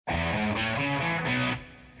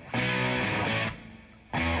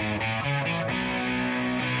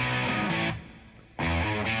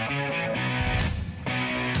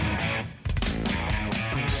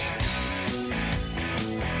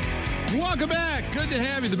Welcome back. Good to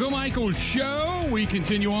have you. The Bill Michaels Show. We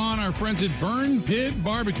continue on. Our friends at Burn Pit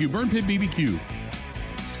Barbecue, Burn Pit BBQ,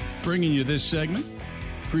 bringing you this segment.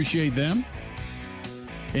 Appreciate them.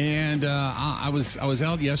 And I was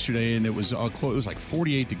out yesterday, and it was like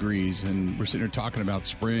 48 degrees, and we're sitting here talking about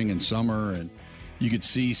spring and summer, and you could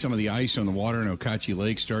see some of the ice on the water in Okauchee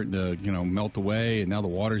Lake starting to melt away, and now the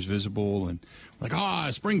water's visible, and like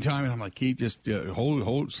springtime, and I'm like, keep just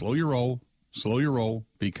hold, slow your roll,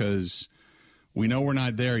 because we know we're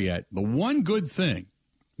not there yet. The one good thing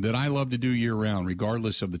that I love to do year-round,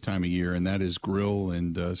 regardless of the time of year, and that is grill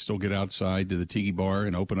and still get outside to the tiki bar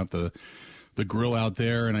and open up the grill out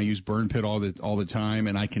there, and I use Burn Pit all the time,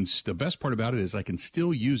 and the best part about it is I can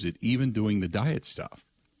still use it even doing the diet stuff.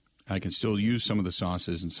 I can still use some of the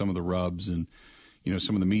sauces and some of the rubs and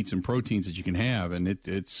some of the meats and proteins that you can have, and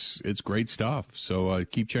it's great stuff. So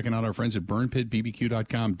keep checking out our friends at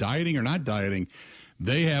burnpitbbq.com. Dieting or not dieting,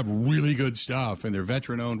 they have really good stuff, and they're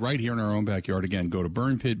veteran-owned right here in our own backyard. Again, go to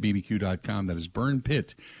burnpitbbq.com. That is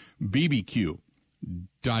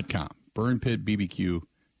burnpitbbq.com.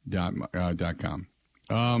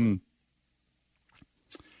 burnpitbbq.com.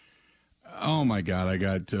 Oh, my God. I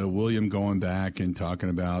got William going back and talking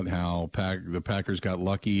about how the Packers got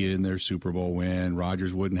lucky in their Super Bowl win.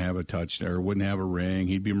 Rodgers wouldn't have a touchdown or wouldn't have a ring.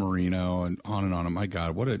 He'd be Marino and on and on. My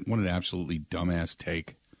God, what an absolutely dumbass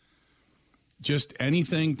take. Just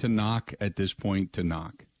anything to knock at this point to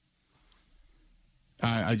knock.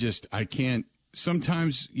 I can't.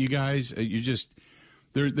 Sometimes you guys,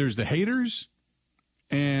 there's the haters,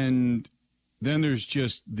 and then there's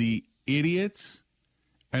just the idiots.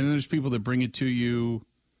 And then there's people that bring it to you.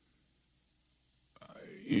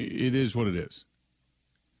 It is what it is.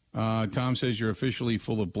 Tom says, you're officially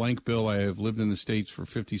full of blank, Bill. I have lived in the States for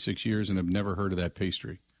 56 years and have never heard of that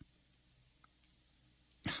pastry.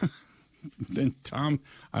 Then, Tom,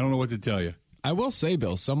 I don't know what to tell you. I will say,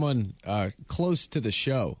 Bill, someone close to the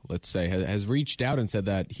show, let's say, has reached out and said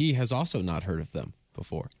that he has also not heard of them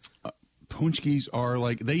before. Punchkis are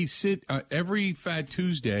like, they sit every Fat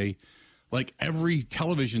Tuesday. Like every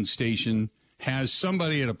television station has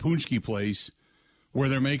somebody at a punchki place where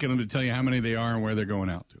they're making them to tell you how many they are and where they're going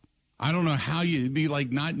out to. I don't know how you'd be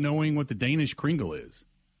like not knowing what the Danish Kringle is.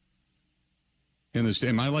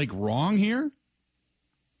 Am I like wrong here?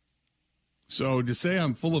 So to say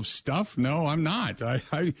I'm full of stuff, no, I'm not.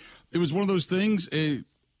 It was one of those things.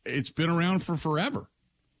 It's been around for forever.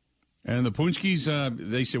 And the punchkis,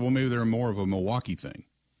 they say, well, maybe they're more of a Milwaukee thing.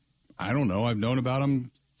 I don't know. I've known about them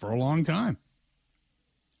for a long time.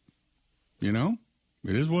 It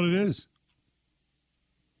is what it is.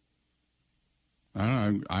 I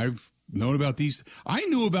don't know. I've known about these. I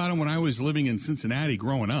knew about them when I was living in Cincinnati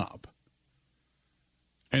growing up.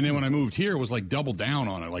 And then when I moved here, it was like double down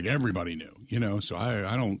on it. Like everybody knew, so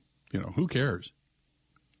I don't, who cares?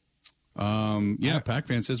 Pac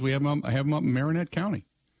Fan says I have them up in Marinette County.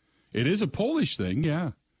 It is a Polish thing.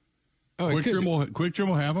 Yeah. Oh, Quick Trim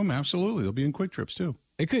will have them. Absolutely. They'll be in Quick Trips too.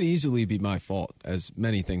 It could easily be my fault, as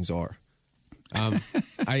many things are.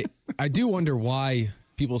 I do wonder why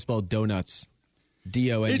people spell donuts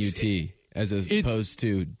D-O-N-U-T as opposed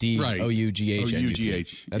to D-O-U-G-H-N-U-T.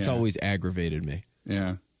 That's always aggravated me.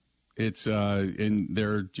 Yeah. It's and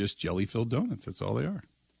they're just jelly-filled donuts. That's all they are.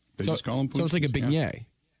 They just call them punchkis. So it's like a beignet.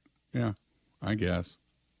 Yeah, I guess.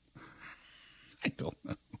 I don't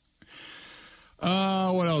know.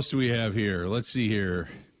 What else do we have here? Let's see here.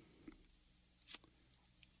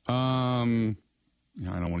 I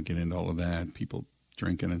don't want to get into all of that. People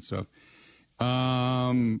drinking and stuff.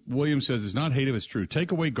 William says, it's not hate if it's true.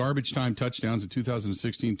 Take away garbage time touchdowns in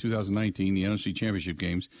 2016, 2019, the NFC Championship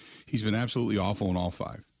games. He's been absolutely awful in all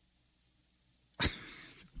five.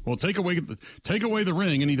 Well, take away the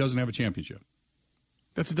ring and he doesn't have a championship.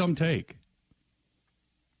 That's a dumb take.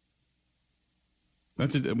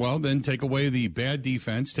 Well, then take away the bad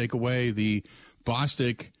defense, take away the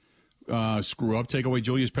Bostic screw up, take away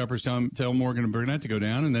Julius Peppers, tell Morgan and Burnett to go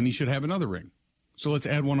down, and then he should have another ring. So let's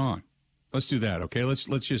add one on. Let's do that, okay? Let's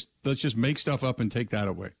just make stuff up and take that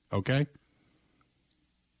away, okay?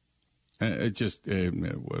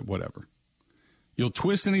 Whatever. You'll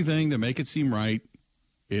twist anything to make it seem right.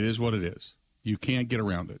 It is what it is. You can't get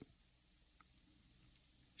around it.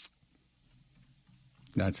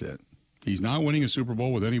 That's it. He's not winning a Super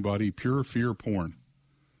Bowl with anybody. Pure fear porn.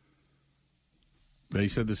 They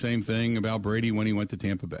said the same thing about Brady when he went to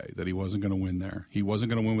Tampa Bay, that he wasn't going to win there. He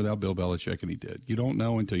wasn't going to win without Bill Belichick, and he did. You don't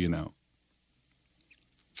know until you know.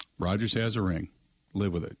 Rodgers has a ring.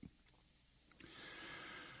 Live with it.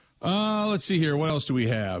 Let's see here. What else do we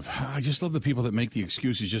have? I just love the people that make the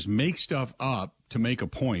excuses, just make stuff up to make a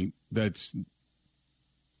point that's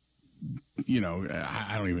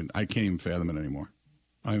I can't even fathom it anymore.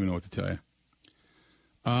 I don't even know what to tell you.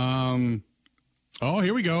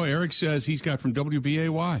 Here we go. Eric says he's got from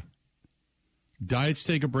WBAY. Diets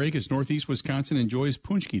take a break as Northeast Wisconsin enjoys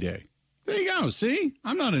Punchki Day. There you go. See?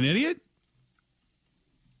 I'm not an idiot.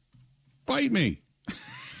 Bite me.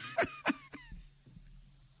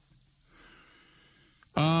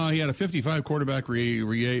 He had a 55 quarterback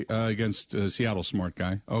against Seattle, smart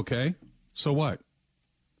guy. Okay. So what?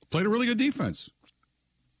 Played a really good defense.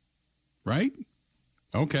 Right?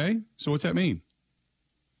 Okay. So what's that mean?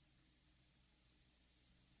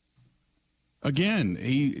 Again,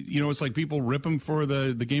 it's like people rip him for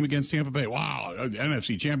the game against Tampa Bay. Wow,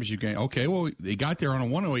 NFC Championship game. Okay, well, they got there on a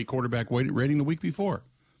 108 quarterback rating the week before.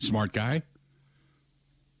 Smart guy.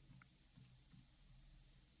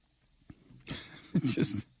 It's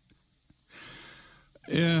just,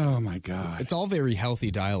 oh my God! It's all very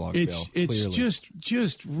healthy dialogue. It's clearly.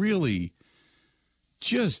 just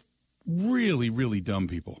really dumb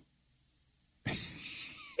people.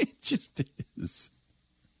 It just is.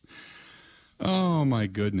 Oh my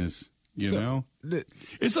goodness! You know,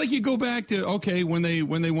 it's like you go back to when they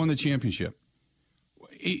won the championship.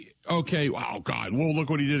 Wow, God! Well, look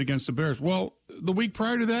what he did against the Bears. Well, the week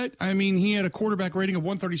prior to that, I mean, he had a quarterback rating of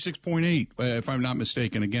 136.8, if I'm not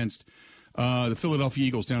mistaken, against the Philadelphia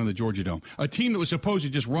Eagles down in the Georgia Dome, a team that was supposed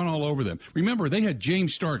to just run all over them. Remember, they had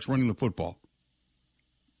James Starks running the football.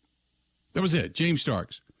 That was it, James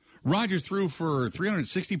Starks. Rodgers threw for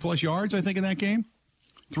 360-plus yards, I think, in that game.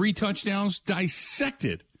 3 touchdowns,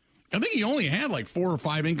 dissected. I think he only had like 4 or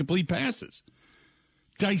 5 incomplete passes.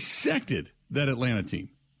 Dissected that Atlanta team.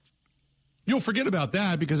 You'll forget about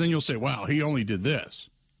that because then you'll say, wow, he only did this.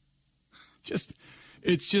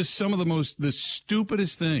 It's just some of the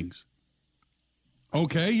stupidest things.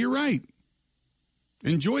 Okay, you're right.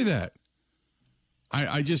 Enjoy that.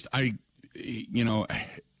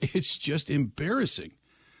 It's just embarrassing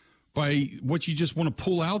by what you just want to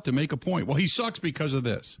pull out to make a point. Well, he sucks because of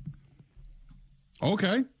this.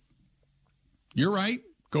 Okay. You're right.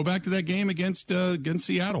 Go back to that game against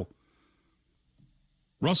Seattle.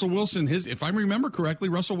 Russell Wilson, if I remember correctly,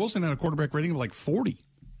 Russell Wilson had a quarterback rating of like 40.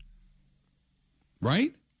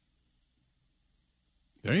 Right?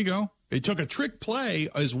 There you go. It took a trick play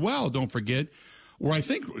as well, don't forget, where I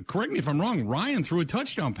think, correct me if I'm wrong, Ryan threw a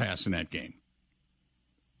touchdown pass in that game.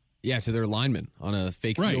 Yeah, to their lineman on a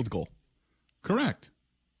fake field goal. Correct.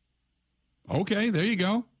 Okay, there you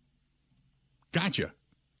go. Gotcha.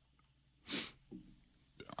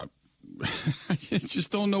 I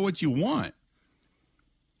just don't know what you want.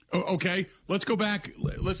 Okay, let's go back.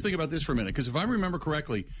 Let's think about this for a minute, because if I remember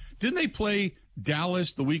correctly, didn't they play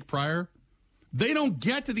Dallas the week prior? They don't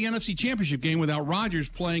get to the NFC Championship game without Rodgers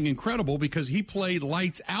playing incredible because he played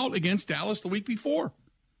lights out against Dallas the week before.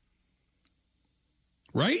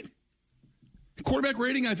 Right? Quarterback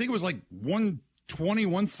rating, I think it was like 120,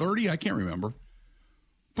 130. I can't remember.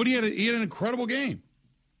 But he had an incredible game.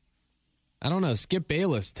 I don't know. Skip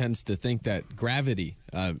Bayless tends to think that gravity,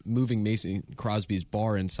 moving Mason Crosby's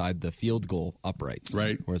bar inside the field goal uprights,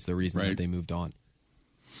 was the reason that they moved on.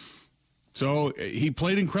 So he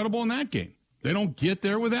played incredible in that game. They don't get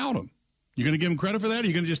there without him. You're going to give him credit for that, or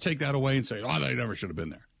you're going to just take that away and say, oh, they never should have been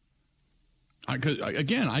there?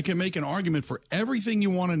 Again, I can make an argument for everything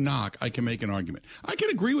you want to knock. I can make an argument. I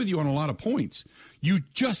can agree with you on a lot of points. You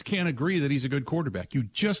just can't agree that he's a good quarterback. You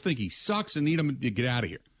just think he sucks and need him to get out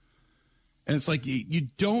of here. And it's like you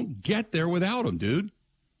don't get there without him, dude.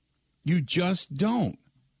 You just don't.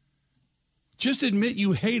 Just admit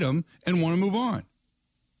you hate him and want to move on.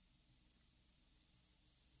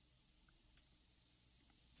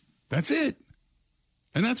 That's it.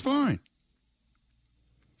 And that's fine.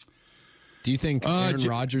 Do you think Aaron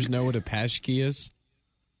Rodgers know what a Pashki is?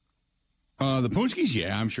 The Punchkis,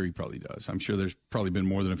 yeah, I'm sure he probably does. I'm sure there's probably been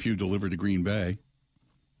more than a few delivered to Green Bay.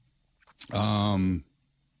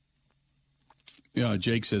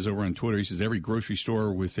 Jake says over on Twitter, he says every grocery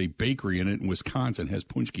store with a bakery in it in Wisconsin has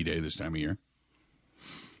Punchki Day this time of year.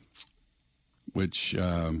 Which,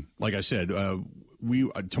 like I said, we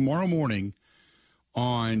tomorrow morning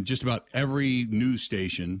on just about every news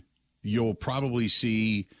station, you'll probably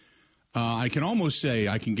see. I can almost say,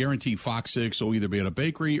 I can guarantee Fox 6 will either be at a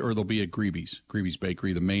bakery or they'll be at Greeby's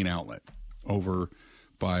Bakery, the main outlet over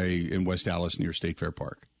in West Dallas near State Fair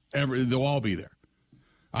Park. They'll all be there.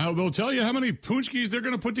 They'll tell you how many Punchkis they're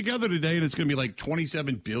going to put together today, and it's going to be like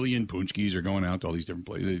 27 billion Punchkis are going out to all these different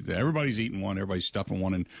places. Everybody's eating one. Everybody's stuffing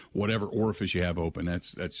one in whatever orifice you have open.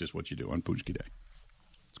 That's just what you do on Punchki Day.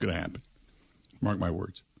 It's going to happen. Mark my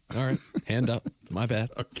words. All right. Hand up. My bad.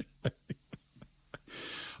 Okay.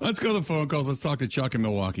 Let's go to the phone calls. Let's talk to Chuck in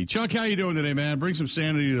Milwaukee. Chuck, how you doing today, man? Bring some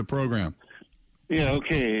sanity to the program. Yeah,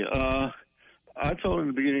 okay. I told in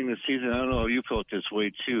the beginning of the season, I don't know if you felt this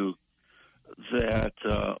way too, that,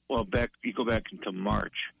 you go back into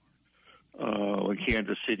March when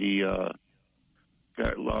Kansas City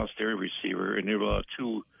lost their receiver, and there was a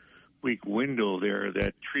 2-week window there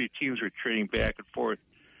that three teams were trading back and forth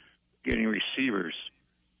getting receivers.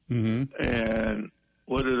 Mm-hmm. And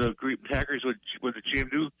what did the Packers, what did GM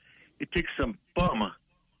do? He picked some bum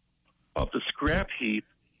off the scrap heap,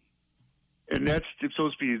 and that's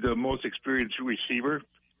supposed to be the most experienced receiver.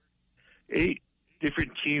 8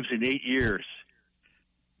 different teams in 8 years.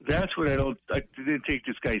 That's what I didn't take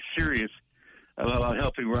this guy serious about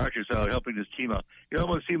helping Rodgers out, helping his team out. It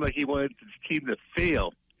almost seemed like he wanted his team to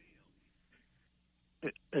fail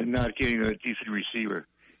and not getting a decent receiver.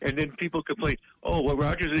 And then people complain,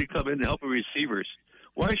 Rodgers didn't come in to help the receivers.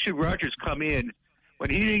 Why should Rodgers come in when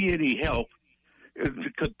he didn't get any help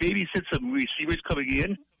to babysit some receivers coming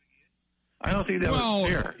in? I don't think that was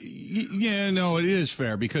fair. Yeah, no, it is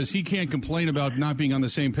fair because he can't complain about not being on the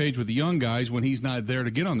same page with the young guys when he's not there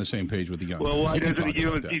to get on the same page with the young guys. Well, why doesn't he give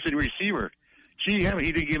him a decent receiver? He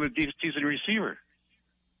didn't give him a decent receiver.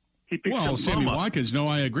 Sammy Watkins, no,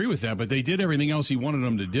 I agree with that, but they did everything else he wanted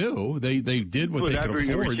them to do. They did what they could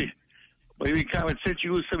afford. Well, I mean, common sense,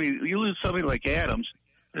 you lose somebody like Adams,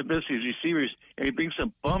 the best of his receivers, and you bring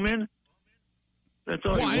some bum in? That's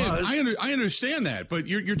all he was. I understand that, but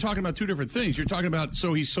you're talking about two different things. You're talking about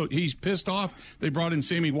he's pissed off they brought in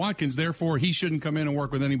Sammy Watkins, therefore he shouldn't come in and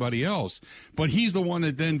work with anybody else. But he's the one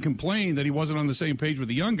that then complained that he wasn't on the same page with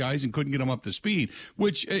the young guys and couldn't get them up to speed,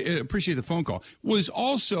 which, appreciate the phone call, was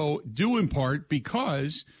also due in part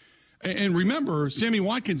because, and remember, Sammy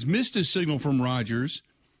Watkins missed his signal from Rodgers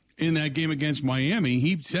in that game against Miami.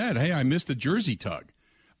 He said, hey, I missed the jersey tug.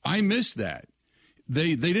 I missed that.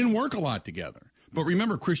 They didn't work a lot together. But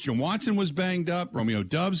remember, Christian Watson was banged up. Romeo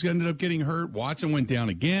Doubs ended up getting hurt. Watson went down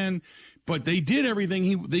again. But they did everything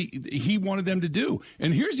he wanted them to do.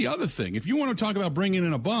 And here's the other thing. If you want to talk about bringing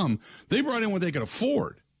in a bum, they brought in what they could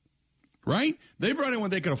afford, right? They brought in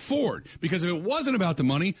what they could afford. Because if it wasn't about the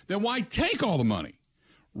money, then why take all the money?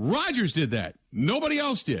 Rodgers did that. Nobody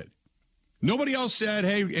else did. Nobody else said,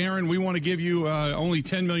 hey, Aaron, we want to give you only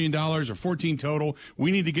 $10 million or 14 total.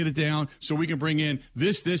 We need to get it down so we can bring in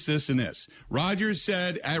this, and this. Rodgers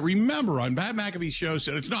said, remember, on Pat McAfee's show,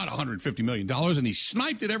 said it's not $150 million, and he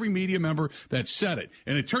sniped at every media member that said it.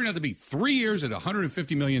 And it turned out to be 3 years at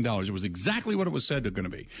 $150 million. It was exactly what it was said to going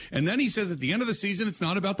to be. And then he says at the end of the season, it's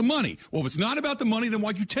not about the money. Well, if it's not about the money, then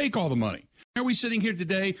why'd you take all the money? Why are we sitting here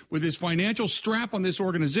today with this financial strap on this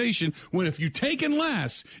organization when if you taken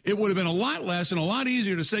less, it would have been a lot less and a lot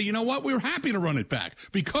easier to say, you know what, we're happy to run it back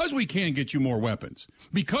because we can get you more weapons,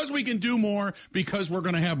 because we can do more, because we're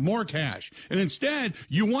going to have more cash. And instead,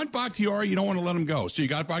 you want Bakhtiari, you don't want to let him go. So you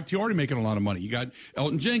got Bakhtiari making a lot of money. You got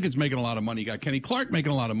Elton Jenkins making a lot of money. You got Kenny Clark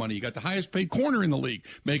making a lot of money. You got the highest paid corner in the league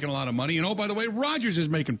making a lot of money. And oh, by the way, Rodgers is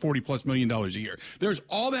making $40+ million a year. There's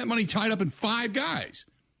all that money tied up in 5 guys.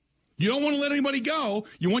 You don't want to let anybody go.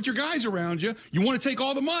 You want your guys around you. You want to take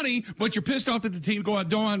all the money, but you're pissed off that the team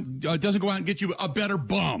doesn't go out and get you a better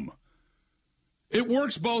bum. It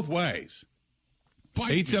works both ways.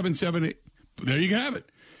 877, there you have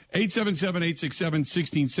it.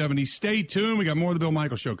 877-867-1670. Stay tuned. We got more of the Bill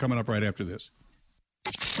Michaels Show coming up right after this.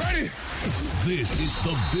 Ready? This is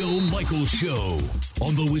the Bill Michaels Show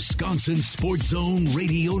on the Wisconsin Sports Zone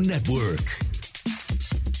Radio Network.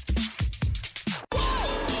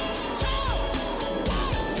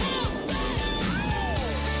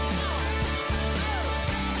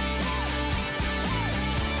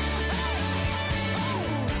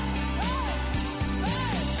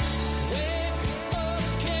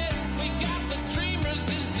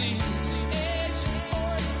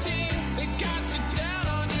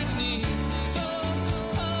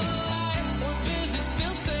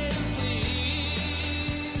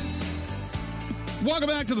 Welcome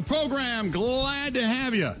back to the program. Glad to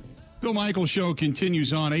have you. Bill Michaels Show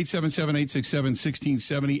continues on.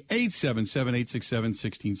 877-867-1670.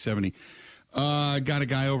 877-867-1670. Got a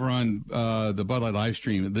guy over on the Bud Light live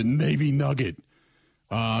stream, the Navy Nugget.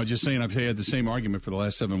 Just saying I've had the same argument for the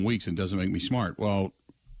last 7 weeks and it doesn't make me smart. Well,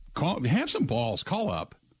 have some balls. Call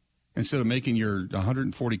up instead of making your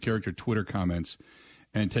 140-character Twitter comments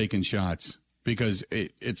and taking shots. Because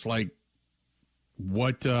it's like,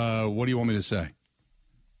 what do you want me to say?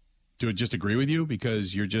 Do I just agree with you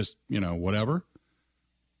because you're just, whatever?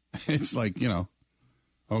 It's like,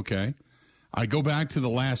 okay. I go back to the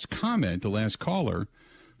last comment, the last caller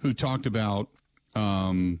who talked about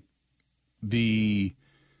the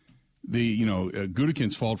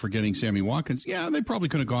Gutekunst's fault for getting Sammy Watkins. Yeah, they probably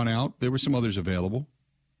could have gone out. There were some others available.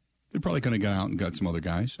 They probably could have gone out and got some other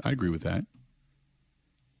guys. I agree with that.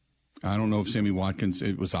 I don't know if Sammy Watkins,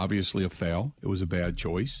 it was obviously a fail. It was a bad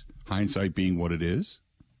choice, hindsight being what it is.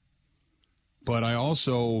 But I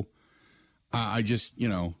also,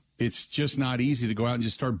 it's just not easy to go out and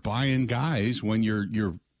just start buying guys when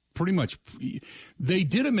you're pretty much. They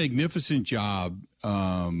did a magnificent job,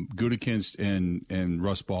 Gutekunst and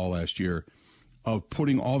Russ Ball last year, of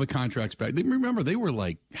putting all the contracts back. Remember, they were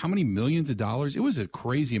like, how many millions of dollars? It was a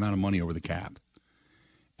crazy amount of money over the cap.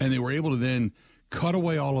 And they were able to then cut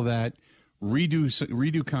away all of that,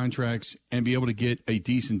 redo contracts, and be able to get a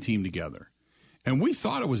decent team together. And we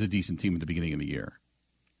thought it was a decent team at the beginning of the year.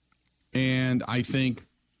 And I think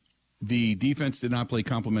the defense did not play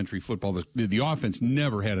complementary football. The offense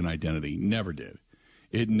never had an identity, never did.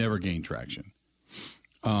 It never gained traction.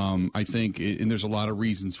 I think, and there's a lot of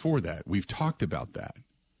reasons for that. We've talked about that.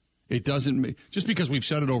 It doesn't, just because we've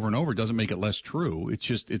said it over and over doesn't make it less true.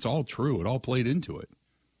 It's all true. It all played into it.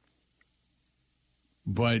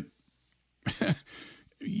 But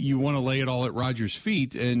you want to lay it all at Rodgers'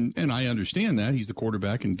 feet, and I understand that. He's the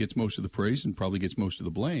quarterback and gets most of the praise and probably gets most of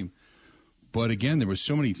the blame. But again, there were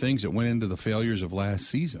so many things that went into the failures of last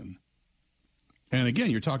season. And again,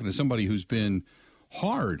 you're talking to somebody who's been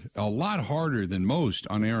a lot harder than most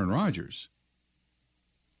on Aaron Rodgers.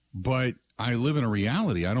 But I live in a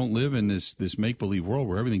reality. I don't live in this make-believe world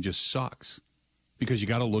where everything just sucks, because you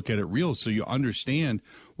got to look at it real so you understand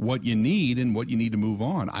what you need and what you need to move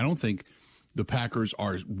on. I don't think the Packers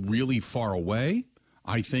are really far away.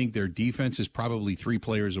 I think their defense is probably 3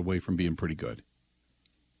 players away from being pretty good,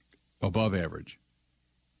 above average.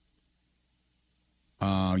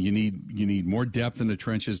 You need more depth in the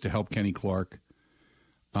trenches to help Kenny Clark.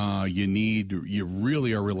 You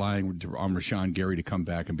really are relying on Rashawn Gary to come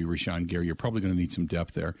back and be Rashawn Gary. You're probably going to need some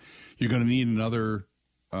depth there. You're going to need another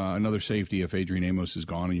safety if Adrian Amos is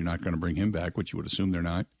gone, and you're not going to bring him back, which you would assume they're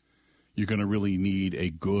not. You're going to really need a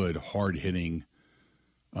good, hard-hitting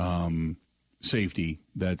safety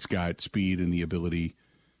that's got speed and the ability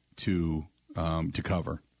to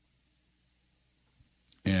cover.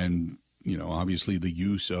 And, obviously the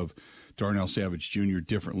use of Darnell Savage Jr.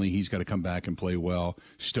 differently. He's got to come back and play well.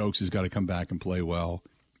 Stokes has got to come back and play well.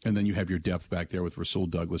 And then you have your depth back there with Rasul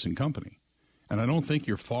Douglas and company. And I don't think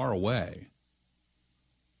you're far away.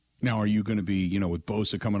 Now, are you going to be, with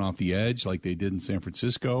Bosa coming off the edge like they did in San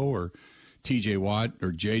Francisco, or T.J. Watt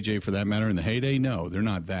or J.J. for that matter in the heyday? No, they're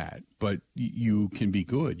not that. But you can be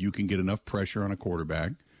good. You can get enough pressure on a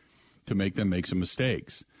quarterback to make them make some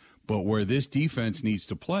mistakes. But where this defense needs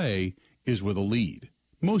to play is with a lead.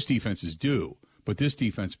 Most defenses do, but this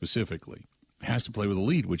defense specifically has to play with a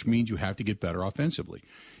lead, which means you have to get better offensively.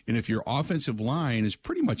 And if your offensive line is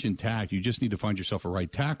pretty much intact, you just need to find yourself a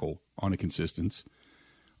right tackle on a consistent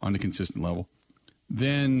level.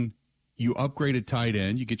 Then you upgrade at tight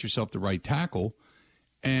end, you get yourself the right tackle,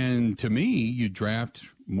 and to me, you draft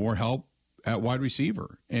more help at wide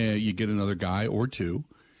receiver. You get another guy or two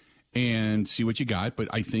and see what you got, but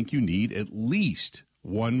I think you need at least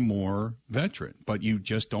one more veteran, but you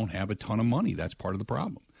just don't have a ton of money. That's part of the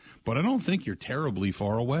problem. But I don't think you're terribly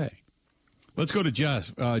far away. Let's go to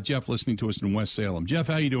Jeff. Jeff, listening to us in West Salem. Jeff,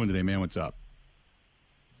 how you doing today, man? What's up?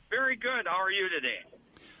 Very good. How are you today?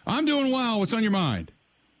 I'm doing well. What's on your mind?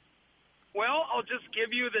 Well, I'll just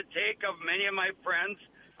give you the take of many of my friends.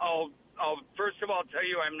 I'll first of all tell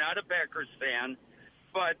you I'm not a Packers fan,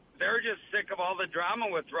 but they're just sick of all the drama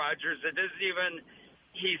with Rodgers. It isn't even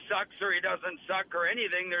he sucks or he doesn't suck or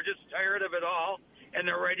anything. They're just tired of it all, and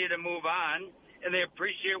they're ready to move on, and they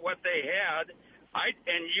appreciate what they had.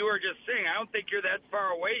 And you were just saying, I don't think you're that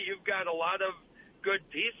far away. You've got a lot of good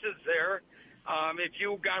pieces there. If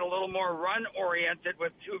you got a little more run-oriented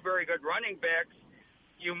with 2 very good running backs,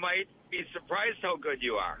 you might be surprised how good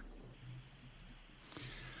you are.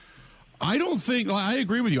 I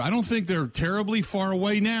agree with you. I don't think they're terribly far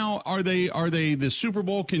away now. Are they the Super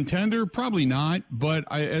Bowl contender? Probably not. But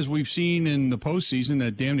as we've seen in the postseason,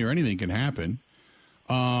 that damn near anything can happen.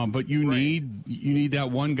 But you need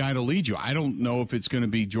that one guy to lead you. I don't know if it's going to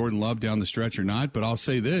be Jordan Love down the stretch or not, but I'll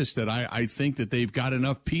say this, that I think that they've got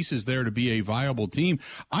enough pieces there to be a viable team.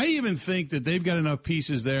 I even think that they've got enough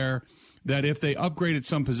pieces there that if they upgraded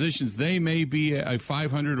some positions, they may be a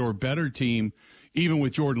 500 or better team, even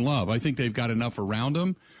with Jordan Love. I think they've got enough around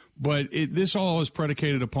them. But this all is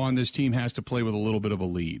predicated upon this team has to play with a little bit of a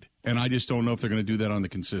lead. And I just don't know if they're going to do that on the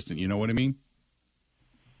consistent. You know what I mean?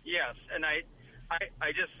 Yes, and I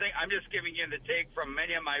just think I'm just giving you the take from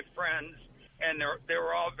many of my friends, and they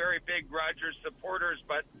were all very big Rodgers supporters.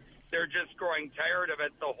 But they're just growing tired of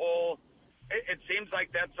it. It seems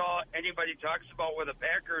like that's all anybody talks about with the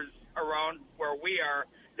Packers around where we are.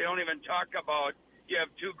 They don't even talk about you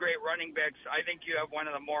have two great running backs. I think you have one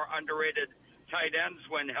of the more underrated tight ends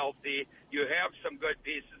when healthy. You have some good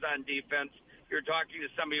pieces on defense. You're talking to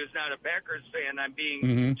somebody who's not a Packers fan. I'm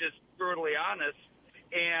being just brutally honest.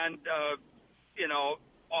 And,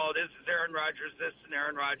 all it is Aaron Rodgers this and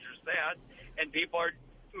Aaron Rodgers that. And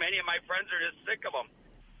many of my friends are just sick of them.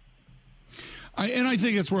 I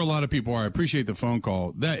think that's where a lot of people are. I appreciate the phone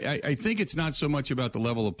call. I think it's not so much about the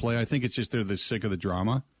level of play. I think it's just they're sick of the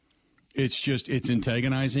drama. It's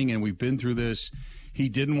antagonizing, and we've been through this. He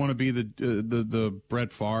didn't want to be the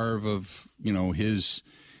Brett Favre of his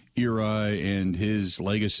era and his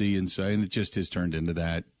legacy, and it just has turned into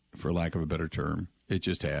that, for lack of a better term. It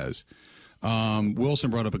just has. Wilson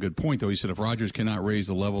brought up a good point, though. He said if Rodgers cannot raise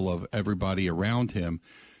the level of everybody around him,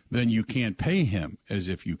 then you can't pay him as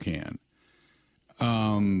if you can.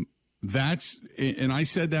 And I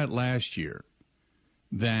said that last year,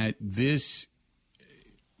 that this,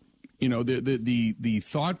 the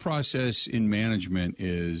thought process in management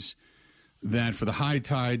is that for the high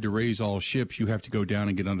tide to raise all ships, you have to go down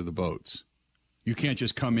and get under the boats. You can't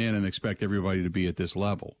just come in and expect everybody to be at this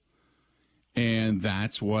level. And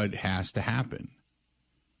that's what has to happen.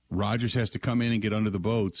 Rodgers has to come in and get under the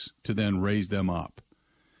boats to then raise them up.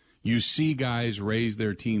 You see guys raise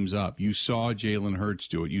their teams up. You saw Jalen Hurts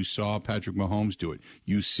do it. You saw Patrick Mahomes do it.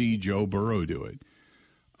 You see Joe Burrow do it.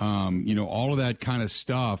 All of that kind of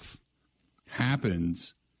stuff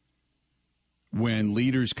happens when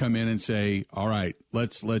leaders come in and say, all right,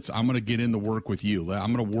 let's I'm going to get in the work with you.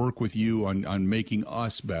 I'm going to work with you on making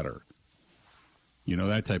us better.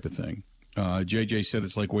 That type of thing. JJ said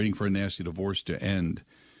it's like waiting for a nasty divorce to end,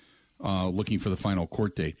 looking for the final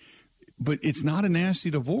court date. But it's not a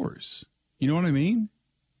nasty divorce. You know what I mean?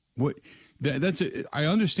 I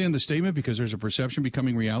understand the statement because there's a perception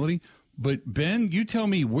becoming reality. But, Ben, you tell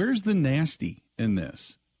me, where's the nasty in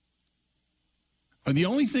this? The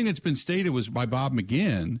only thing that's been stated was by Bob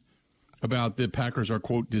McGinn about the Packers are,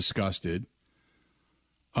 quote, disgusted.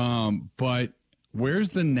 But where's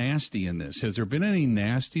the nasty in this? Has there been any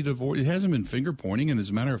nasty divorce? It hasn't been finger-pointing. And as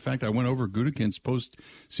a matter of fact, I went over Gutekunst's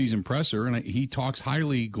post-season presser, and he talks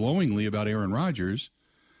highly, glowingly about Aaron Rodgers.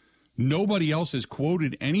 Nobody else has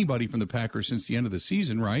quoted anybody from the Packers since the end of the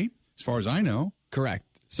season, right? As far as I know. Correct.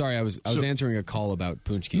 Sorry, I was answering a call about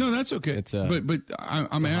Punchkis. No, that's okay. It's I'm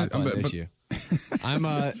issue. I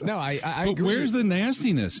but where's the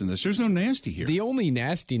nastiness in this? There's no nasty here. The only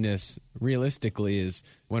nastiness, realistically, is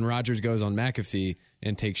when Rodgers goes on McAfee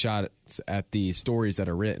and takes shots at the stories that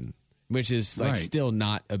are written, which is still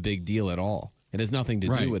not a big deal at all. It has nothing to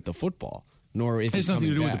do with the football, nor if it has nothing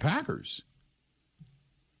to do back. with the Packers.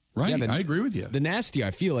 Right, yeah, I agree with you. The nasty,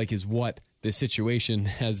 I feel like, is what this situation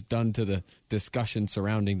has done to the discussion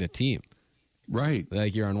surrounding the team. Right.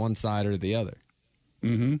 Like you're on one side or the other.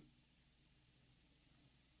 Mm-hmm.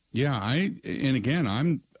 Yeah, I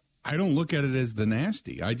don't look at it as the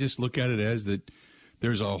nasty. I just look at it as that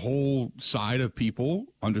there's a whole side of people,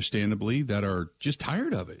 understandably, that are just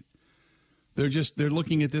tired of it. They're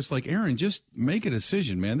looking at this like, Aaron, just make a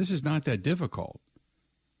decision, man. This is not that difficult.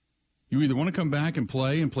 You either want to come back and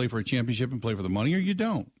play for a championship and play for the money, or you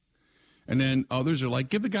don't. And then others are like,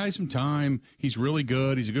 give the guy some time. He's really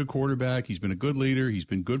good. He's a good quarterback. He's been a good leader. He's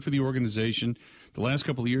been good for the organization. The last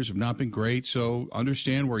couple of years have not been great, so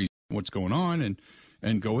understand what's going on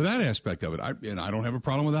and go with that aspect of it. I don't have a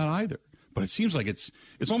problem with that either. But it seems like it's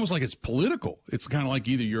almost like it's political. It's kind of like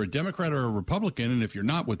either you're a Democrat or a Republican, and if you're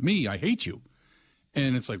not with me, I hate you.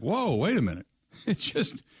 And it's like, whoa, wait a minute. It's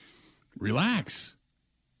just relax.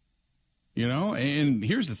 And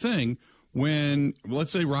here's the thing. When, let's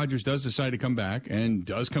say, Rodgers does decide to come back and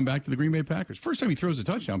does come back to the Green Bay Packers, first time he throws a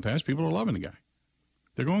touchdown pass, people are loving the guy.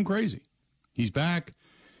 They're going crazy. He's back.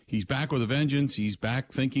 He's back with a vengeance. He's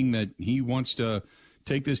back thinking that he wants to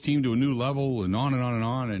take this team to a new level and on and on and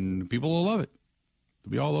on, and people will love it.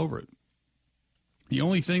 They'll be all over it. The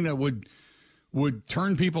only thing that would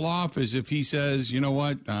turn people off is if he says, you know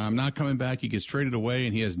what, I'm not coming back. He gets traded away,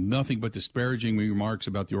 and he has nothing but disparaging remarks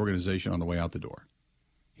about the organization on the way out the door.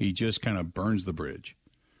 He just kind of burns the bridge.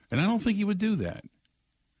 And I don't think he would do that.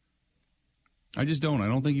 I just don't. I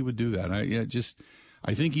don't think he would do that.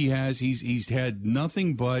 I think he's had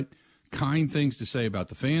nothing but kind things to say about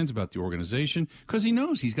the fans, about the organization, because he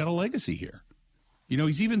knows he's got a legacy here.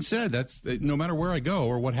 He's even said that no matter where I go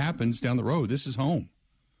or what happens down the road, this is home.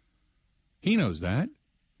 He knows that.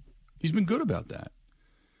 He's been good about that.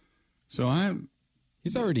 So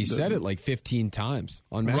He's already said it like 15 times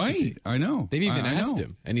on McAfee. Right, I know. They've even asked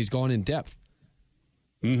him, and he's gone in depth.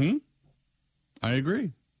 Mm-hmm. I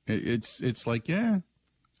agree. It's like, yeah,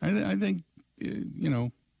 I think,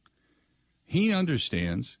 he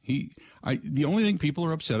understands. The only thing people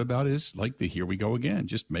are upset about is, like, here we go again.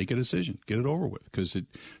 Just make a decision. Get it over with. Because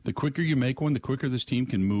the quicker you make one, the quicker this team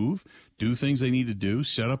can move, do things they need to do,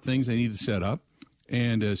 set up things they need to set up,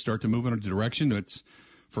 and start to move in a direction that's,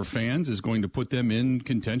 for fans, is going to put them in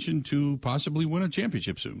contention to possibly win a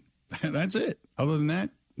championship soon. That's it. Other than that,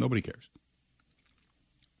 nobody cares.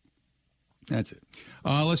 That's it.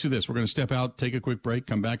 Let's do this. We're going to step out, take a quick break,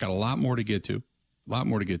 come back. Got a lot more to get to.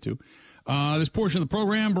 This portion of the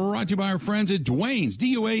program brought to you by our friends at Dwayne's,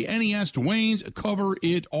 Duanes, Dwayne's. Cover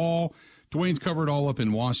it all. Dwayne's cover it all up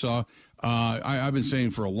in Wausau. I've been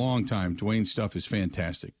saying for a long time, Dwayne's stuff is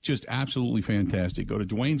fantastic. Just absolutely fantastic. Go to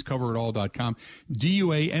Dwayne'sCoverItAll.com.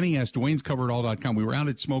 DUANES, Dwayne'sCoverItAll.com. We were out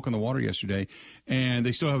at Smoke on the Water yesterday, and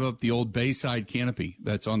they still have up the old Bayside canopy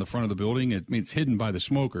that's on the front of the building. It's hidden by the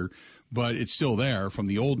smoker, but it's still there from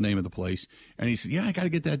the old name of the place. And he said, yeah, I got to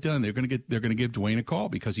get that done. They're going to give Dwayne a call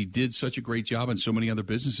because he did such a great job on so many other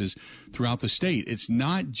businesses throughout the state. It's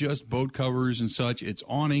not just boat covers and such. It's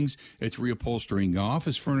awnings. It's reupholstering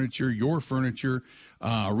office furniture, your furniture,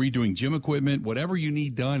 redoing gym equipment, whatever you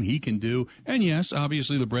need done, he can do. And yes,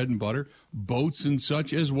 obviously the bread and butter, boats and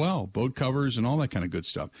such as well, boat covers and all that kind of good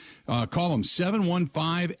stuff. Call them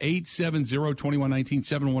 715-870-2119,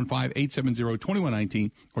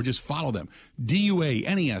 715-870-2119, or just follow them.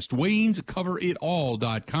 DUANES,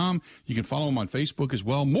 Dwayne'sCoverItAll.com. You can follow them on Facebook as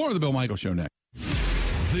well. More of the Bill Michaels Show next.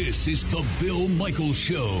 This is the Bill Michaels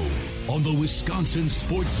Show on the Wisconsin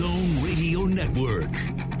Sports Zone Radio Network.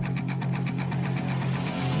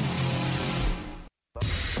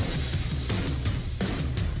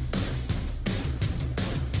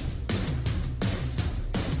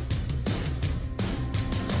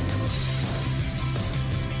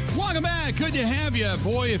 Welcome back. Good to have you.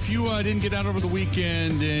 Boy, if you didn't get out over the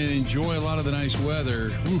weekend and enjoy a lot of the nice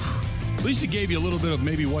weather, at least it gave you a little bit of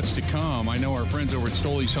maybe what's to come. I know our friends over at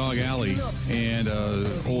Stoley's Hog Alley and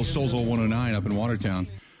Old Stoles Old 109 up in Watertown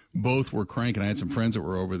both were cranking. I had some friends that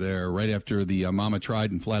were over there right after the Mama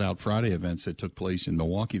Tried and Flat Out Friday events that took place in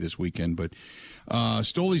Milwaukee this weekend. But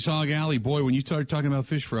Stoley's Hog Alley, boy, when you start talking about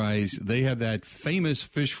fish fries, they have that famous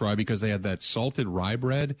fish fry because they have that salted rye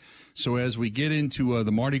bread. So as we get into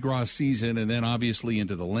the Mardi Gras season and then obviously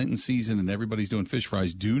into the Lenten season and everybody's doing fish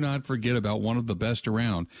fries, do not forget about one of the best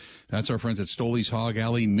around. That's our friends at Stoley's Hog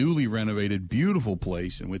Alley, newly renovated, beautiful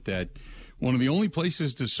place. And with that, one of the only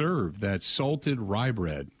places to serve that salted rye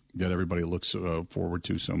bread that everybody looks forward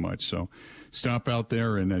to so much. So stop out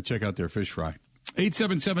there and check out their fish fry.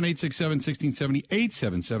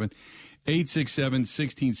 877-867-1670,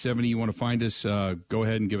 877-867-1670. You want to find us, go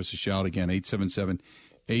ahead and give us a shout again,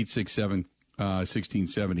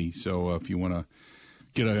 877-867-1670. So if you want to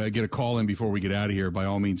get a call in before we get out of here, by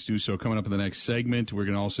all means do so. Coming up in the next segment, we're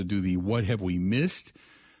going to also do the What Have We Missed?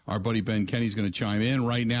 Our buddy Ben Kenny's going to chime in.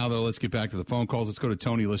 Right now, though, let's get back to the phone calls. Let's go to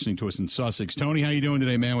Tony listening to us in Sussex. Tony, how you doing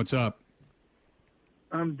today, man? What's up?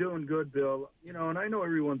 I'm doing good, Bill. And I know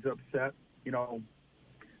everyone's upset,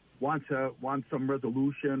 wants some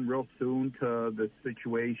resolution real soon to the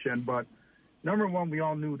situation. But number one, we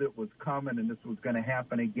all knew that was coming and this was going to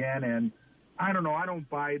happen again. And I don't know. I don't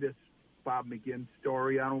buy this Bob McGinn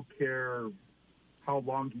story. I don't care how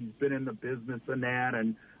long he's been in the business and that.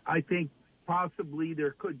 And I think possibly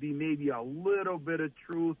there could be maybe a little bit of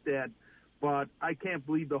truth but I can't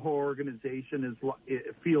believe the whole organization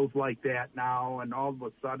it feels like that now, and all of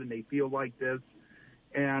a sudden they feel like this.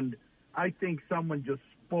 And I think someone just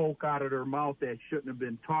spoke out of their mouth that shouldn't have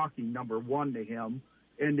been talking, number one, to him,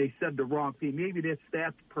 and they said the wrong thing. Maybe that's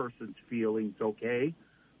that person's feelings, okay?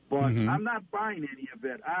 But I'm not buying any of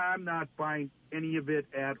it. I'm not buying any of it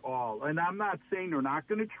at all. And I'm not saying they're not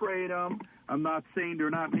going to trade him. I'm not saying they're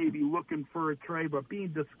not maybe looking for a trade, but being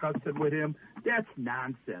disgusted with him, that's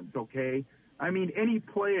nonsense, okay? I mean, any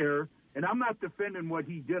player, and I'm not defending what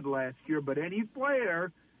he did last year, but any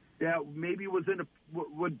player that maybe was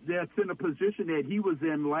that's in a position that he was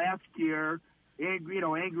in last year,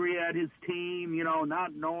 angry at his team,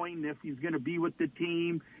 not knowing if he's going to be with the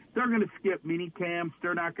team, they're going to skip mini camps.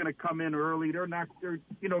 They're not going to come in early. They're going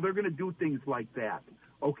to do things like that,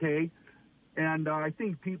 okay? And I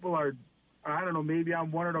think people are, I don't know, maybe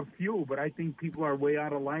I'm one of the few, but I think people are way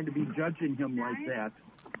out of line to be judging him like that.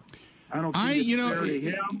 I don't think it's fair to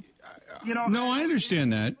him. No, I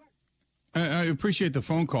understand that. I appreciate the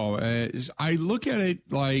phone call. I look at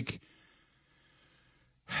it like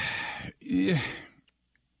if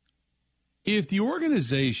the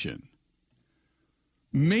organization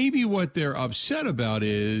Maybe what they're upset about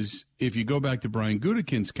is, if you go back to Brian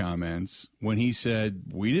Gutekunst's comments, when he said,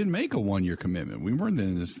 we didn't make a one-year commitment. We weren't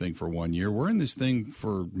in this thing for 1 year. We're in this thing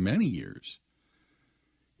for many years.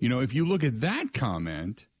 You know, if you look at that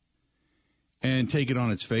comment and take it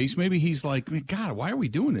on its face, maybe he's like, God, why are we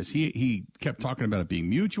doing this? He kept talking about it being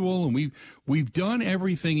mutual, and we've done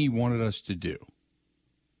everything he wanted us to do.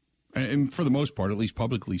 And for the most part, at least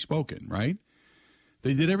publicly spoken, right?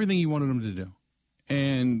 They did everything he wanted them to do.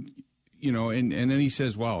 And, you know, and then he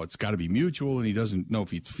says, well, it's got to be mutual, and he doesn't know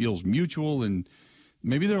if he feels mutual. And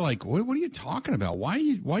maybe they're like, what are you talking about? Why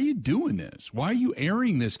are you doing this? Why are you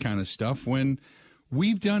airing this kind of stuff when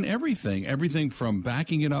we've done everything from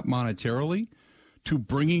backing it up monetarily to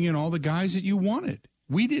bringing in all the guys that you wanted?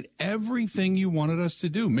 We did everything you wanted us to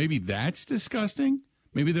do. Maybe that's disgusting.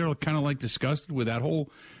 Maybe they're kind of like disgusted with that whole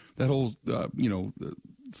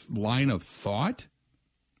line of thought.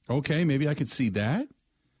 Okay, maybe I could see that,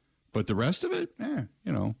 but the rest of it, maybe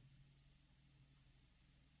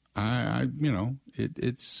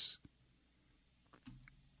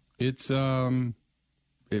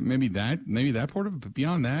that part of it. But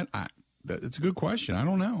beyond that, it's a good question. I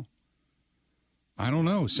don't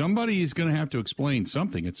know. Somebody is going to have to explain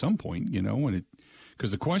something at some point,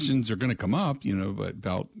 because the questions are going to come up,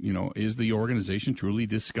 about, is the organization truly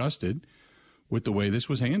disgusted with the way this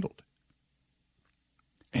was handled?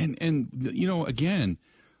 And again,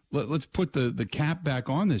 let's put the cap back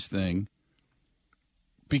on this thing,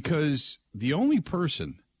 because the only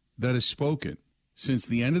person that has spoken since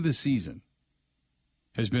the end of the season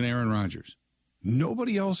has been Aaron Rodgers.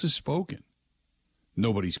 Nobody else has spoken.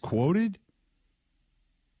 Nobody's quoted.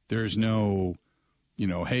 There's no,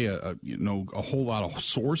 a whole lot of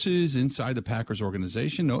sources inside the Packers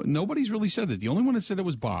organization. Nobody's really said that. The only one that said it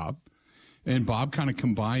was Bob. And Bob kind of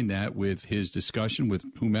combined that with his discussion with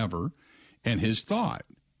whomever and his thought.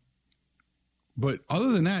 But other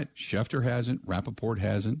than that, Schefter hasn't, Rappaport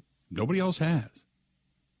hasn't, nobody else has.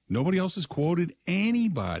 Nobody else has quoted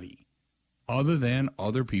anybody other than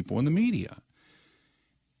other people in the media.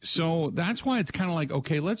 So that's why it's kind of like,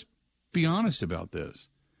 okay, let's be honest about this.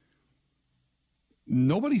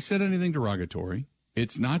 Nobody said anything derogatory.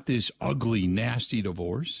 It's not this ugly, nasty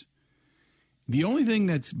divorce. The only thing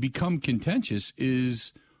that's become contentious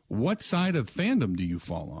is, what side of fandom do you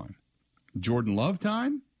fall on? Jordan Love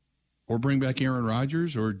time? Or bring back Aaron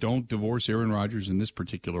Rodgers? Or don't divorce Aaron Rodgers in this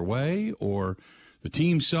particular way? Or the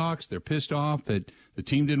team sucks, they're pissed off that the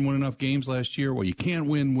team didn't win enough games last year. Well, you can't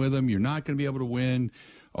win with them. You're not going to be able to win.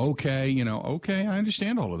 Okay, I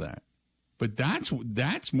understand all of that. But that's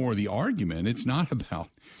more the argument. It's not about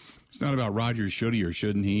Rodgers should he or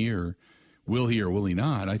shouldn't he, or will he or will he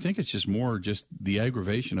not. I think it's just more just the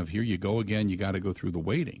aggravation of, here you go again, you got to go through the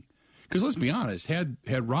waiting. Because let's be honest, had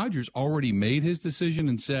Rodgers already made his decision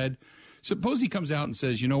and said, suppose he comes out and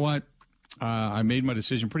says, you know what, I made my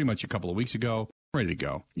decision pretty much a couple of weeks ago, I'm ready to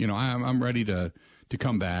go. I'm ready to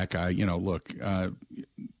come back. Look,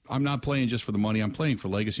 I'm not playing just for the money. I'm playing for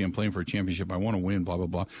legacy. I'm playing for a championship. I want to win, blah, blah,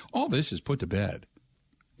 blah. All this is put to bed.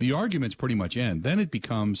 The arguments pretty much end. Then it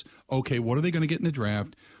becomes, okay, what are they going to get in the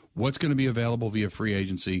draft? What's going to be available via free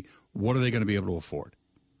agency? What are they going to be able to afford?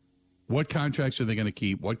 What contracts are they going to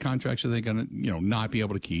keep? What contracts are they going to, not be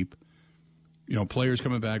able to keep? Players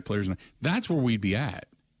coming back, players not. That's where we'd be at.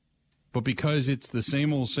 But because it's the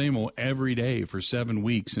same old every day for 7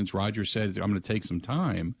 weeks since Rodgers said, I'm going to take some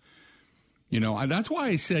time, that's why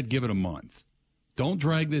I said give it a month. Don't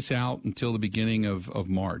drag this out until the beginning of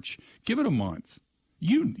March. Give it a month.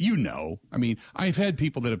 I mean, I've had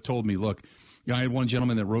people that have told me, look, I had one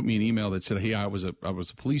gentleman that wrote me an email that said, hey, I was a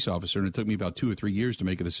police officer, and it took me about 2 or 3 years to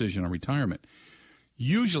make a decision on retirement.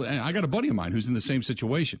 Usually, and I got a buddy of mine who's in the same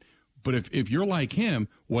situation. But if you're like him,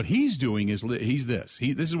 what he's doing is this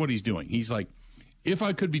is what he's doing. He's like, if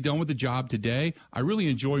I could be done with the job today, I really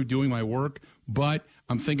enjoy doing my work, but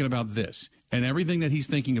I'm thinking about this. And everything that he's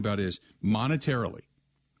thinking about is monetarily.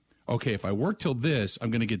 Okay, if I work till this, I'm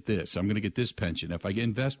going to get this. I'm going to get this pension. If I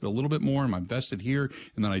invest a little bit more, I'm invested here,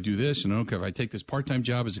 and then I do this. And okay, if I take this part-time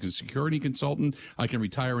job as a security consultant, I can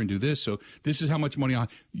retire and do this. So this is how much money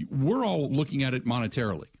we're all looking at it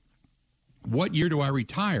monetarily. What year do I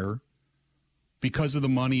retire because of the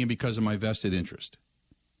money and because of my vested interest?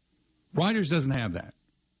 Rodgers doesn't have that.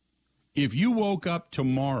 If you woke up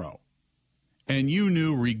tomorrow and you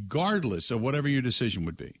knew, regardless of whatever your decision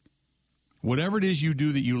would be, whatever it is you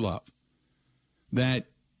do that you love, that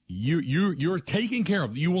you're taken care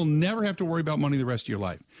of, you will never have to worry about money the rest of your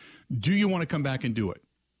life. Do you want to come back and do it?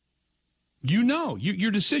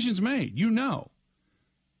 Your decision's made. You know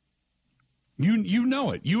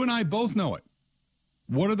it. You and I both know it.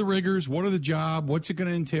 What are the rigors? What are the job? What's it going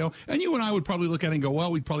to entail? And you and I would probably look at it and go,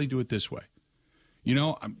 well, we'd probably do it this way. You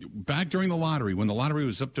know, back during the lottery, when the lottery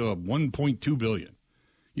was up to $1.2 billion,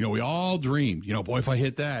 you know, we all dreamed, you know, boy, if I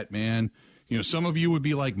hit that, man, you know, some of you would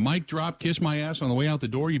be like, mic drop, kiss my ass on the way out the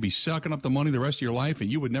door. You'd be sucking up the money the rest of your life,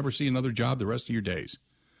 and you would never see another job the rest of your days.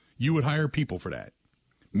 You would hire people for that.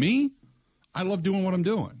 Me, I love doing what I'm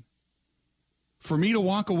doing. For me to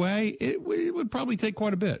walk away, it would probably take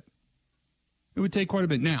quite a bit. It would take quite a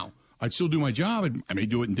bit. Now, I'd still do my job. I may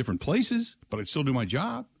do it in different places, but I'd still do my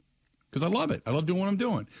job because I love it. I love doing what I'm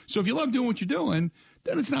doing. So if you love doing what you're doing,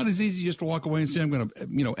 then it's not as easy just to walk away and say, I'm going to,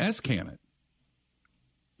 you know, S-can it.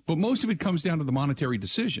 But most of it comes down to the monetary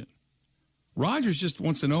decision. Rodgers just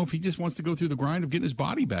wants to know if he just wants to go through the grind of getting his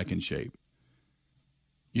body back in shape.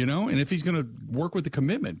 You know, and if he's going to work with the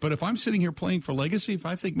commitment. But if I'm sitting here playing for legacy, if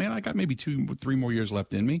I think, man, I got maybe 2-3 more years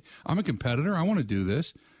left in me, I'm a competitor, I want to do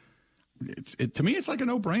this. To me, it's like a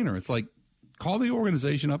no-brainer. It's like, call the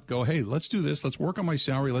organization up, go, hey, let's do this. Let's work on my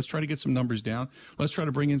salary. Let's try to get some numbers down. Let's try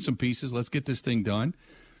to bring in some pieces. Let's get this thing done.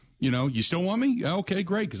 You know, you still want me? Yeah, okay,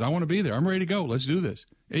 great, because I want to be there. I'm ready to go. Let's do this.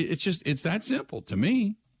 It's that simple to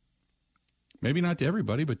me. Maybe not to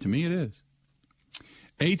everybody, but to me it is.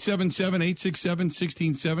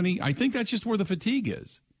 877-867-1670. I think that's just where the fatigue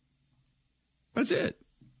is. That's it.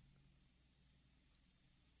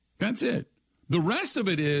 That's it. The rest of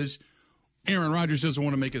it is Aaron Rodgers doesn't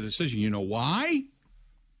want to make a decision. You know why?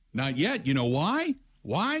 Not yet. You know why?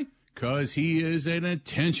 Why? Because he is an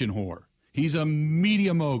attention whore. He's a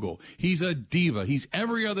media mogul. He's a diva. He's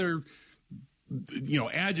every other, you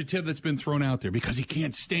know, adjective that's been thrown out there because he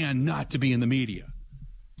can't stand not to be in the media.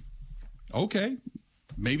 Okay.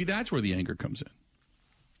 Maybe that's where the anger comes in.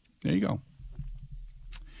 There you go.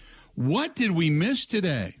 What did we miss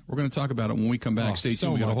today? We're going to talk about it when we come back. Stay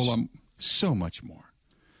tuned. We got a whole lot. So much more.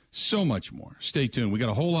 So much more. Stay tuned. We got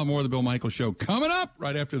a whole lot more of the Bill Michaels Show coming up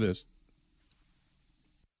right after this.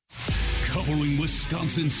 Covering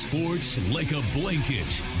Wisconsin sports like a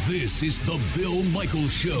blanket. This is the Bill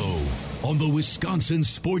Michaels Show on the Wisconsin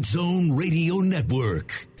Sports Zone Radio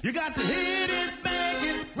Network. You got to hit it, bang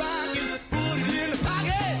it, rock it, put it in the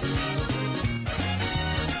pocket.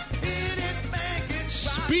 Hit it, bang it, rock it.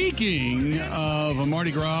 Speaking of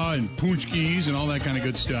Mardi Gras and Punchkis and all that kind of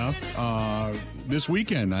good stuff, this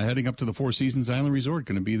weekend, heading up to the Four Seasons Island Resort.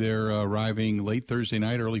 Going to be there arriving late Thursday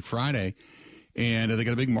night, early Friday. And they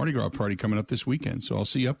got a big Mardi Gras party coming up this weekend. So I'll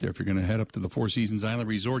see you up there if you're going to head up to the Four Seasons Island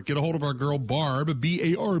Resort. Get a hold of our girl, Barb,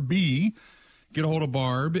 B-A-R-B. Get a hold of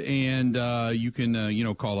Barb, and you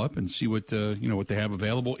can, call up and see what they have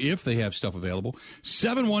available, if they have stuff available.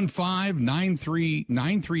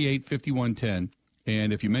 715-938-5110.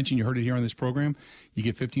 And if you mention you heard it here on this program, you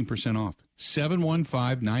get 15% off.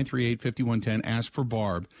 715-938-5110. Ask for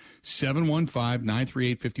Barb.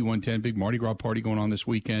 715-938-5110. Big Mardi Gras party going on this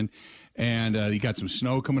weekend. And you got some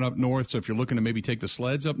snow coming up north, so if you're looking to maybe take the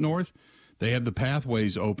sleds up north, they have the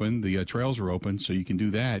pathways open. The trails are open, so you can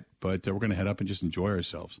do that. But we're going to head up and just enjoy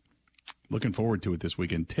ourselves. Looking forward to it this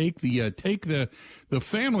weekend. Take the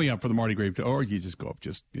family up for the Mardi Gras, or you just go up,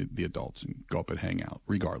 just the adults, and go up and hang out,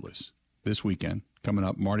 regardless. This weekend, coming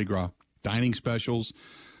up, Mardi Gras, dining specials,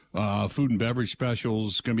 food and beverage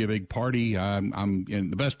specials. It's going to be a big party. And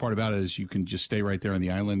the best part about it is you can just stay right there on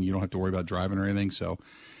the island. You don't have to worry about driving or anything. So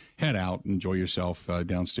head out, enjoy yourself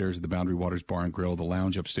downstairs at the Boundary Waters Bar and Grill, the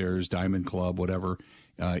lounge upstairs, Diamond Club, whatever.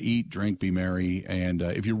 Eat, drink, be merry. And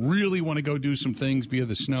if you really want to go do some things via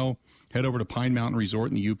the snow, head over to Pine Mountain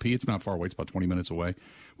Resort in the UP. It's not far away. It's about 20 minutes away,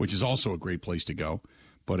 which is also a great place to go.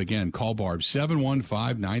 But again, call Barb,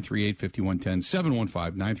 715-938-5110,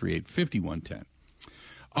 715-938-5110.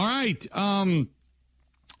 All right,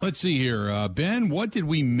 let's see here. Ben, what did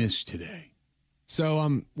we miss today? So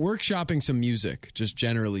I'm workshopping some music, just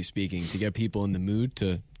generally speaking, to get people in the mood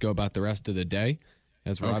to go about the rest of the day,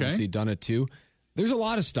 as we're obviously done it too. There's a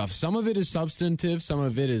lot of stuff. Some of it is substantive. Some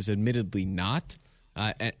of it is admittedly not.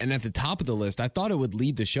 And at the top of the list, I thought it would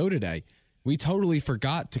lead the show today. We totally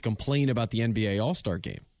forgot to complain about the NBA All-Star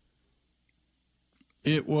game.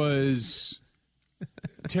 It was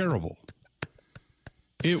terrible.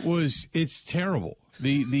 It's terrible.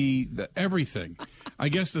 The everything. I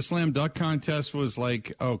guess the slam dunk contest was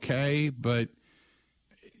like okay, but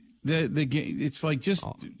the game, it's like just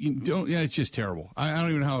you don't. Yeah, it's just terrible. I don't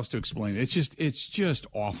even know how else to explain it. It's just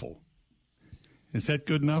awful. Is that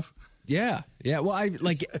good enough? Yeah. Well,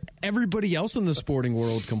 everybody else in the sporting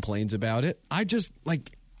world complains about it. I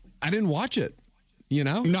didn't watch it. You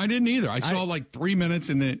know? No, I didn't either. I saw like 3 minutes,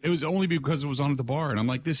 and it was only because it was on at the bar, and I'm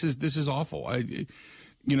like, this is awful.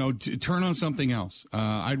 Turn on something else.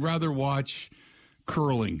 I'd rather watch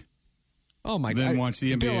curling Oh my God! Then watch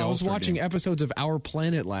the NBA. Bill, I was All-Star watching game. episodes of Our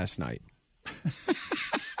Planet last night,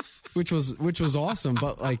 which was awesome.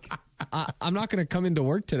 But like, I'm not going to come into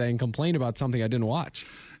work today and complain about something I didn't watch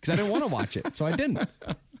because I didn't want to watch it, so I didn't.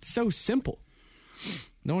 It's so simple.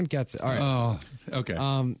 No one gets it. All right. Oh,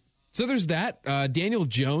 okay. So there's that. Daniel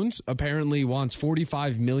Jones apparently wants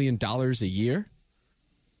 $45 million a year.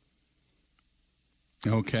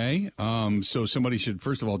 Okay. So somebody should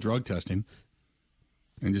first of all drug test him.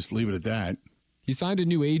 And just leave it at that. He signed a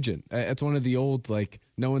new agent. It's one of the old, like,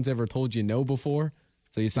 no one's ever told you no before.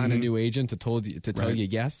 So you sign a new agent to tell you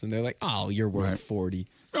yes, and they're like, oh, you're worth 40.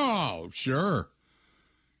 Oh, sure.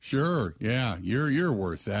 Sure. Yeah, you're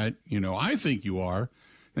worth that. You know, I think you are.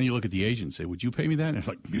 Then you look at the agent and say, would you pay me that? And it's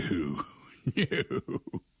like, no.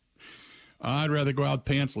 I'd rather go out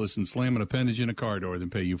pantsless and slam an appendage in a car door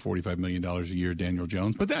than pay you $45 million a year, Daniel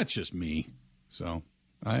Jones. But that's just me. So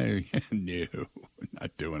no,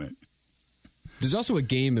 not doing it. There's also a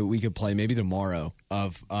game that we could play maybe tomorrow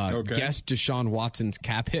of guess Deshaun Watson's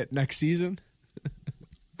cap hit next season.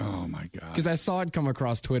 Oh, my God. Because I saw it come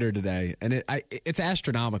across Twitter today, and it's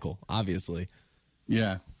astronomical, obviously.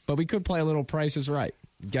 Yeah. But we could play a little Price is Right.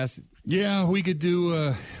 Guess. Yeah, we could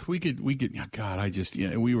do, we could, God,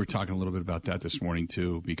 we were talking a little bit about that this morning,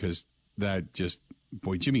 too, because that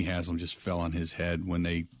Jimmy Haslam just fell on his head when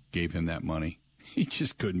they gave him that money. He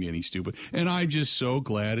just couldn't be any stupid. And I'm just so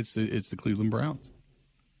glad it's the Cleveland Browns.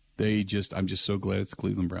 I'm just so glad it's the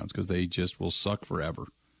Cleveland Browns because they just will suck forever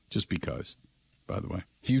just because, by the way.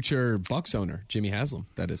 Future Bucs owner, Jimmy Haslam,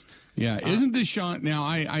 that is. Yeah, isn't this Sean? Now,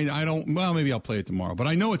 I don't, well, maybe I'll play it tomorrow, but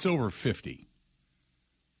I know it's over 50.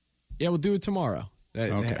 Yeah, we'll do it tomorrow.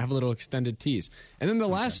 Okay. Have a little extended tease. And then the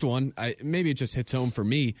last one, maybe it just hits home for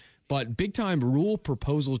me, but big-time rule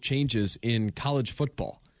proposal changes in college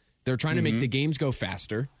football. They're trying to make the games go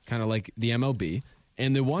faster, kind of like the MLB.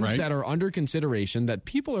 And the ones that are under consideration that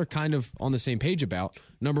people are kind of on the same page about,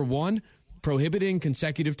 number one, prohibiting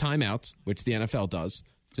consecutive timeouts, which the NFL does.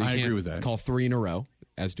 So you I can't agree with that. call 3 in a row,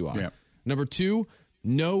 as do I. Yeah. Number two,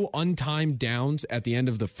 no untimed downs at the end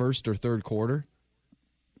of the first or third quarter,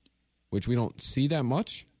 which we don't see that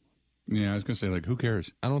much. Yeah, I was going to say, like, who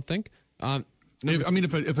cares? I don't think.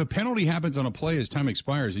 If a penalty happens on a play as time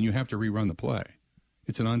expires and you have to rerun the play,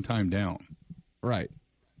 it's an untimed down. Right.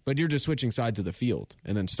 But you're just switching sides of the field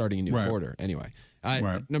and then starting a new quarter. Anyway.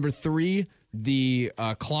 Number three, the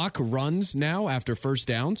clock runs now after first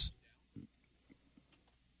downs.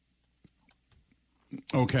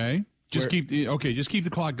 Okay. Just keep the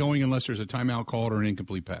clock going unless there's a timeout called or an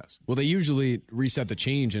incomplete pass. Well, they usually reset the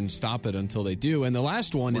change and stop it until they do. And the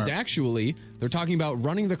last one is actually, they're talking about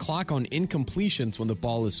running the clock on incompletions when the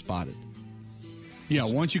ball is spotted. Yeah,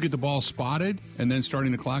 once you get the ball spotted and then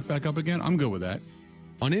starting the clock back up again, I'm good with that.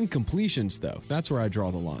 On incompletions, though, that's where I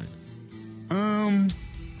draw the line.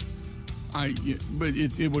 But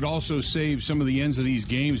it would also save some of the ends of these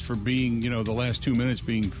games for being, the last 2 minutes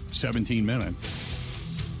being 17 minutes.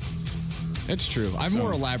 It's true. I have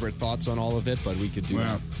more elaborate thoughts on all of it, but we could do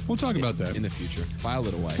that. We'll talk about that in the future. File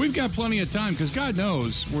it away. We've got plenty of time because God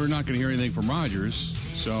knows we're not going to hear anything from Rodgers.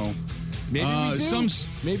 So maybe we do.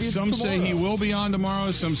 Maybe it's some tomorrow. say he will be on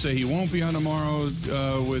tomorrow. Some say he won't be on tomorrow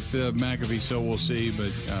with McAfee. So we'll see.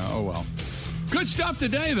 But oh well. Good stuff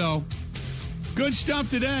today, though. Good stuff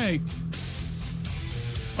today.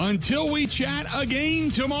 Until we chat again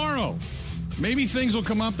tomorrow. Maybe things will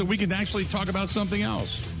come up that we can actually talk about something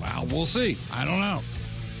else. Well, we'll see. I don't know.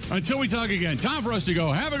 Until we talk again, time for us to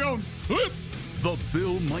go. Have a go. The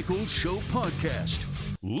Bill Michaels Show podcast.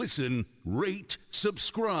 Listen, rate,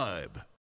 subscribe.